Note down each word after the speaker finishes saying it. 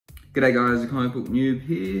G'day guys, the Comic Book Noob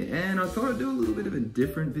here, and I thought I'd do a little bit of a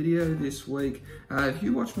different video this week. If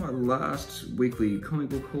you watched my last weekly comic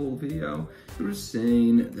book haul video, you would have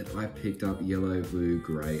seen that I picked up Yellow, Blue,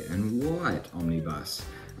 Grey and White Omnibus.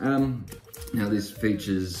 Now this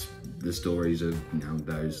features the stories of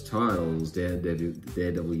those titles: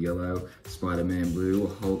 Daredevil Yellow, Spider-Man Blue,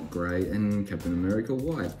 Hulk Grey and Captain America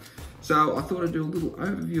White. So I thought I'd do a little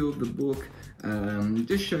overview of the book,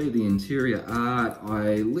 just show you the interior art.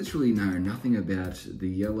 I literally know nothing about the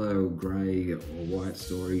yellow, grey or white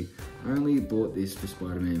story. I only bought this for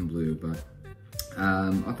Spider-Man Blue, but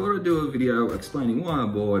I thought I'd do a video explaining why I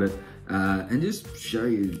bought it and just show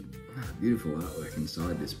you beautiful artwork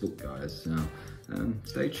inside this book, guys. So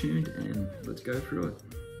stay tuned and let's go through it.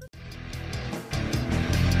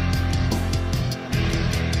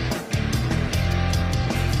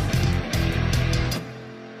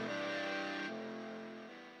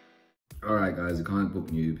 Alright guys, the Comic Book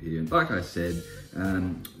Noob here. Like I said,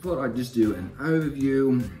 thought I'd just do an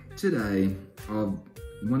overview today of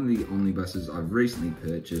one of the omnibuses I've recently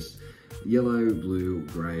purchased. Yellow, Blue,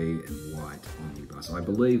 Grey and White Omnibus. I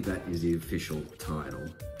believe that is the official title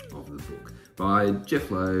of the book, by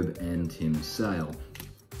Jeph Loeb and Tim Sale.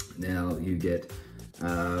 Now you get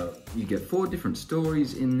 4 different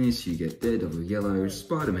stories in this. You get Daredevil Yellow,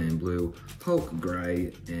 Spider-Man Blue, Hulk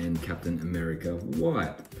Grey and Captain America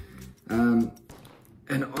White.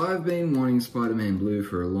 And I've been wanting Spider-Man Blue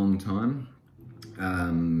for a long time.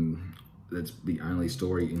 That's the only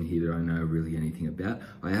story in here that I know really anything about.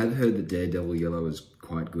 I have heard that Daredevil Yellow is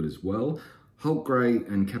quite good as well. Hulk Grey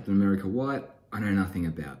and Captain America White, I know nothing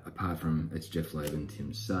about, apart from it's Jeph Loeb and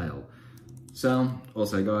Tim Sale. So,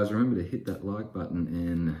 also guys, remember to hit that like button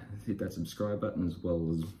and hit that subscribe button as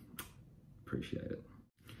well, as appreciate it.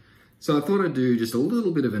 So I thought I'd do just a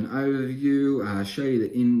little bit of an overview, show you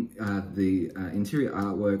the interior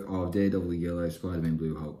artwork of Daredevil Yellow, Spider-Man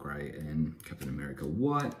Blue, Hulk Grey and Captain America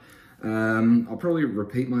White. I'll probably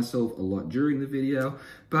repeat myself a lot during the video,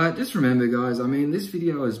 but just remember guys, I mean, this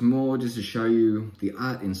video is more just to show you the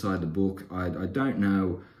art inside the book. I don't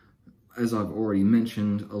know, as I've already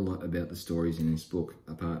mentioned, a lot about the stories in this book,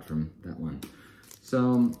 apart from that one.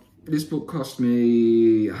 So this book cost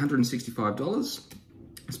me $165.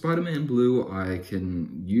 Spider-Man Blue, I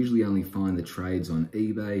can usually only find the trades on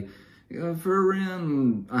eBay for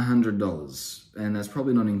around $100, and that's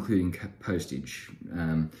probably not including postage,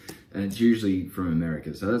 and it's usually from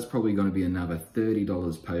America, so that's probably going to be another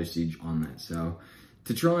 $30 postage on that. So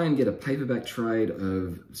to try and get a paperback trade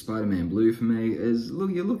of Spider-Man Blue for me is,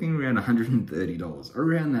 look, you're looking around $130,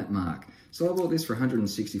 around that mark. So I bought this for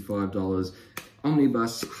 $165,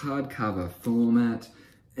 omnibus hardcover format,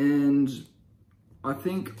 and I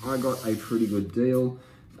think I got a pretty good deal.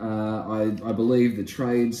 I believe the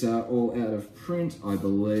trades are all out of print. I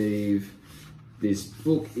believe this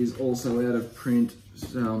book is also out of print.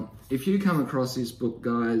 So if you come across this book,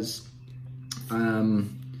 guys,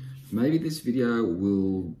 maybe this video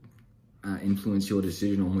will influence your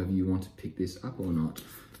decision on whether you want to pick this up or not.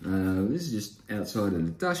 This is just outside of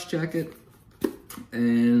the dust jacket.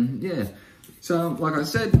 And yeah, so like I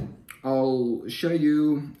said, I'll show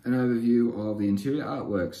you an overview of the interior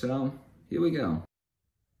artwork. So here we go.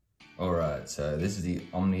 Alright, so this is the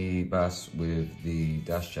omnibus with the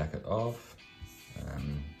dust jacket off.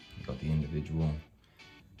 You've got the individual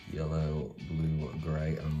yellow, blue,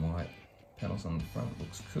 grey and white panels on the front.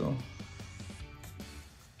 Looks cool.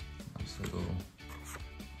 Nice little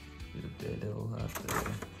bit of Daredevil art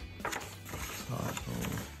there.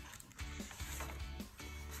 Title.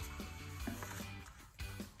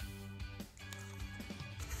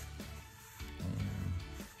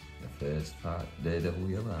 First part, Daredevil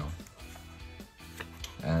Yellow.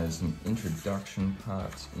 As an introduction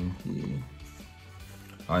parts in here,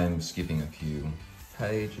 I am skipping a few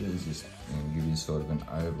pages, just give you sort of an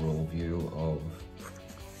overall view of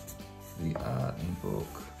the art and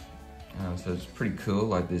book. So it's pretty cool,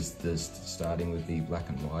 like this starting with the black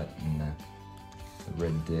and white and the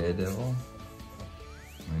red Daredevil.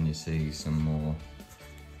 And you see some more,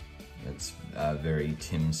 that's very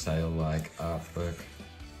Tim Sale-like artwork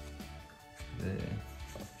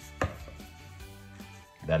there.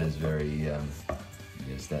 That is very,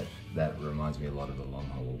 yes, that reminds me a lot of the Long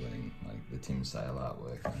Halloween, like the Tim Sale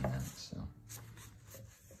artwork and that, so.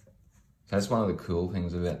 That's one of the cool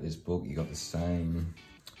things about this book. You got the same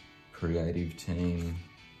creative team,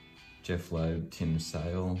 Jeph Loeb, Tim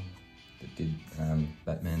Sale, that did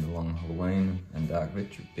Batman The Long Halloween and Dark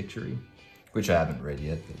Victory, which I haven't read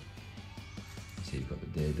yet, but see you've got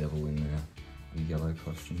the Daredevil in there, the yellow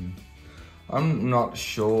costume. I'm not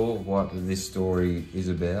sure what this story is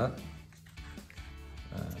about.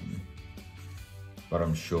 but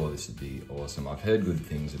I'm sure this would be awesome. I've heard good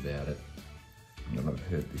things about it. And I've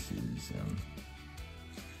heard this is,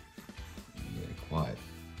 yeah, quite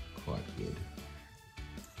good.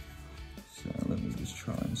 So let me just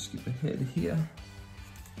try and skip ahead here.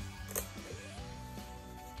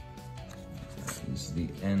 That is the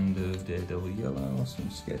end of Daredevil Yellow, some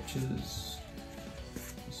sketches,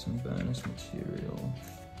 some bonus material.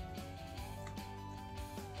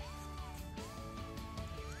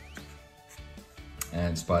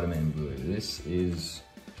 And Spider-Man Blue. This is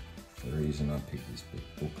the reason I picked this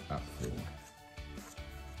book up for.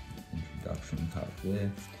 Introduction part there.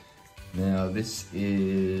 Now this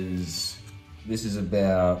is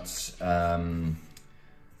about,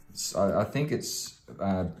 I think it's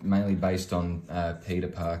mainly based on Peter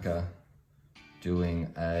Parker doing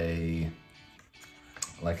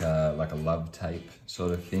like a love tape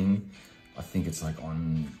sort of thing. I think it's like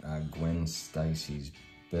on Gwen Stacy's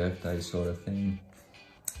birthday sort of thing.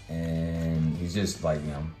 And he's just like,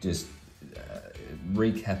 you know, just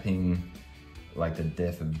recapping like the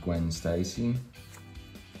death of Gwen Stacy.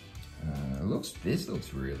 This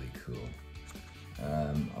looks really cool.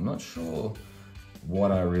 I'm not sure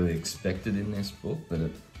what I really expected in this book, but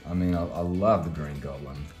I mean, I love the Green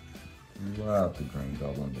Goblin. Love the Green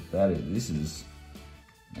Goblin, but this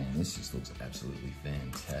just looks absolutely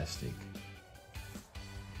fantastic.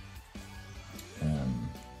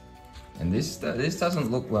 And this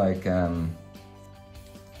doesn't look like the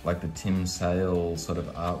Tim Sale sort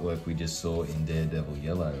of artwork we just saw in Daredevil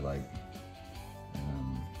Yellow. Like,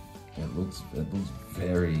 it looks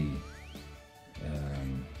very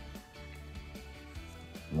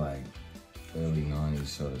like early 90s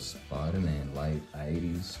sort of Spider-Man, late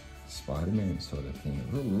 80s Spider-Man sort of thing.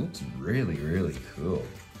 It looks really, really cool.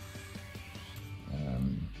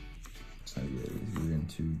 So yeah, we're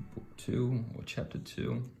into book 2 or chapter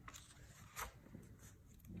 2.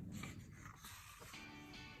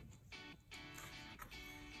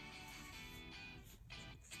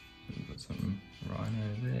 We've got some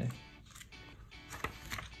rhino there.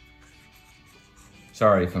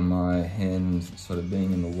 Sorry for my hand sort of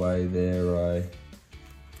being in the way there. I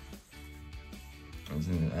was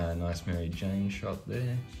in a nice Mary Jane shot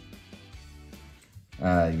there.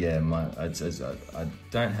 Yeah, I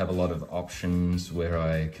don't have a lot of options where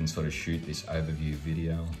I can sort of shoot this overview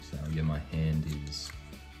video. So yeah, my hand is,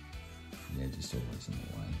 yeah, just always in the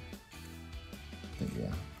way. But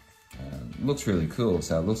yeah, looks really cool.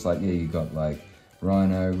 So it looks like, yeah, you got like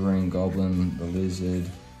Rhino, Green Goblin, the Lizard,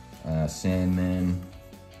 Sandman.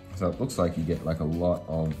 So it looks like you get like a lot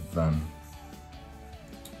of,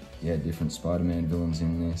 yeah, different Spider-Man villains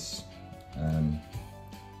in this.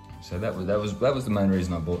 So that was the main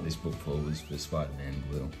reason I bought this book for, was for Spider-Man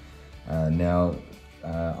Blue. Now,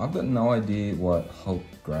 I've got no idea what Hulk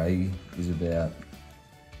Grey is about.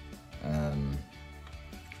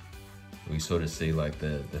 We sort of see like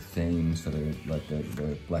the theme, sort of like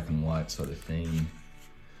the black and white sort of theme.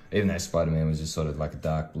 Even though Spider-Man was just sort of like a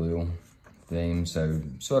dark blue theme, so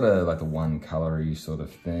sort of like a one colory sort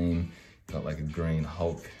of theme. Got like a green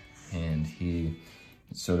Hulk hand here.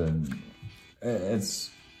 It's sort of,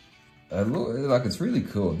 it's really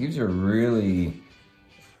cool. It gives you a really,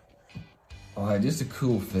 just a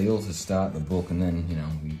cool feel to start the book, and then, you know,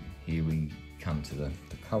 here we come to the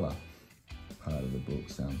color part of the book.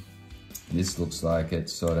 So this looks like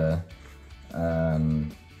it's sort of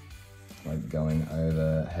like going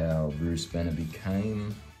over how Bruce Banner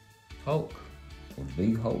became Hulk, or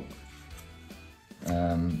the Hulk.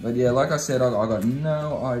 But yeah, like I said, I got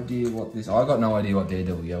no idea what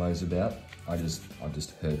Daredevil Yellow is about. I just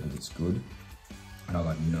heard that it's good, and I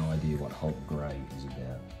got no idea what Hulk Grey is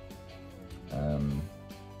about.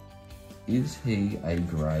 Is he a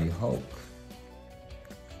grey Hulk?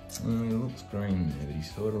 He looks green there, but he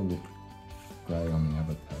sort of looked grey on the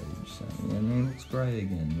other page. So yeah, and he looks grey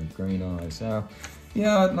again with green eyes. So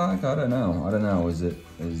yeah, like, I don't know.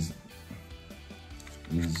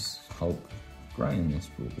 Is Hulk grey in this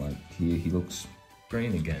book? Like, here he looks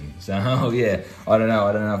green again. So yeah, I don't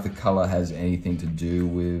know if the color has anything to do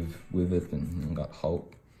with it. And we've got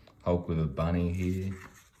Hulk with a bunny here.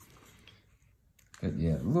 But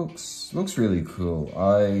yeah, it looks really cool.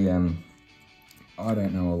 I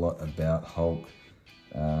don't know a lot about Hulk.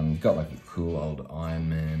 Got like a cool old Iron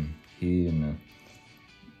Man here, and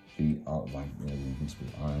the like, yeah, you can speak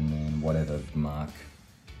Iron Man, whatever mark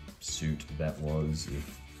suit that was,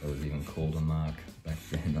 if it was even called a mark back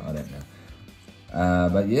then, I don't know.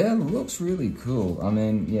 But yeah, it looks really cool. I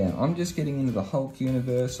mean, yeah, I'm just getting into the Hulk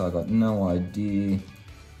universe. I got no idea.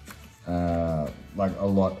 Like a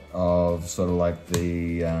lot of sort of like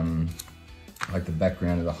the like the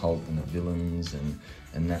background of the Hulk and the villains and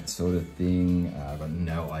that sort of thing. I've got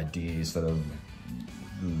no idea sort of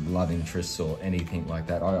love interests or anything like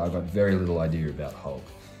that. I've got very little idea about Hulk.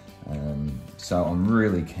 So I'm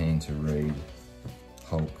really keen to read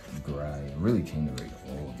Hulk Grey. I'm really keen to read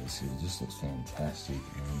all of this. It just looks fantastic.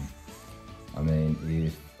 And I mean,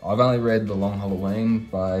 if I've only read The Long Halloween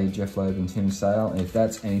by Jeph Loeb and Tim Sale, and if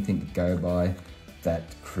that's anything to go by, that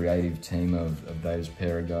creative team of those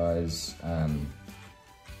pair of guys,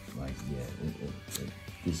 like, yeah,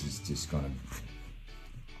 this is just gonna,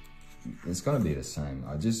 it's gonna be the same.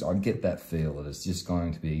 I get that feel that it's just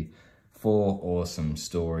going to be 4 awesome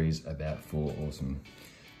stories about 4 awesome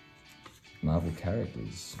Marvel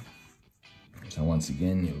characters. So once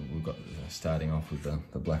again, we've got starting off with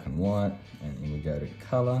the black and white, and then we go to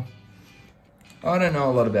colour. I don't know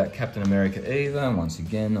a lot about Captain America either. Once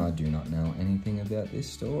again, I do not know anything about this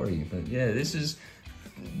story. But yeah, this is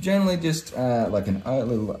generally just like a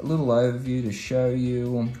little overview to show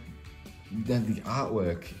you the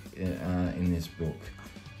artwork in this book.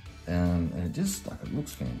 And it just, like, it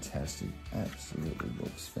looks fantastic. Absolutely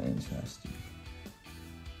looks fantastic.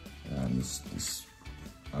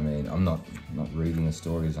 I mean, I'm not reading the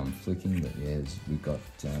stories, I'm flicking, but yeah, we've got,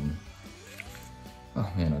 oh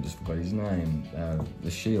man, I just forgot his name. The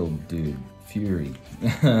Shield dude, Fury.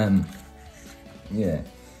 Yeah.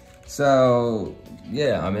 So,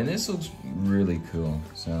 yeah, I mean, this looks really cool.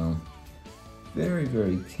 So, very,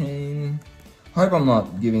 very keen. Hope I'm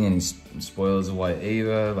not giving any spoilers away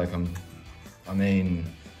either. Like, I'm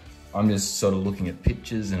just sort of looking at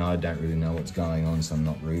pictures and I don't really know what's going on, so I'm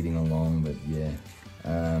not reading along, but yeah.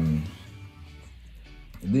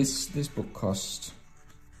 This book cost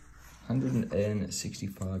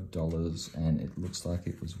 $165 and it looks like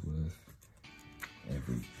it was worth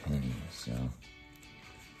every penny, so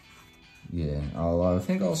yeah, I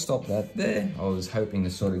think I'll stop that there. I was hoping to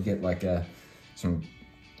sort of get like some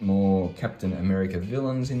more Captain America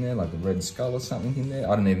villains in there, like a Red Skull or something in there.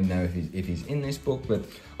 I don't even know if he's in this book, but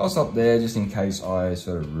I'll stop there just in case I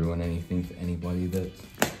sort of ruin anything for anybody.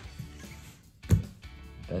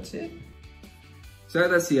 That's it. So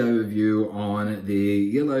that's the overview on the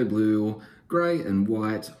yellow, blue, grey and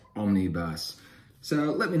white Omnibus. So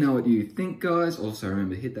let me know what you think, guys. Also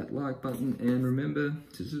remember to hit that like button and remember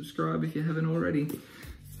to subscribe if you haven't already.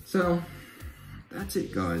 So that's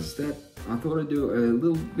it, guys. I thought I'd do a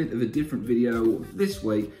little bit of a different video this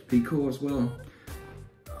week because, well,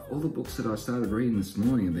 all the books that I started reading this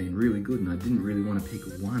morning have been really good and I didn't really want to pick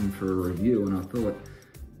one for a review, and I thought,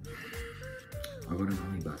 I've got an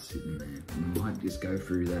omnibus sitting there. I might just go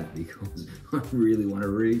through that because I really want to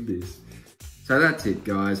read this. So that's it,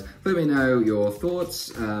 guys. Let me know your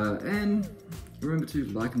thoughts and remember to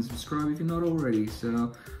like and subscribe if you're not already.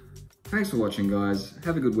 So thanks for watching, guys.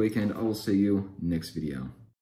 Have a good weekend. I will see you next video.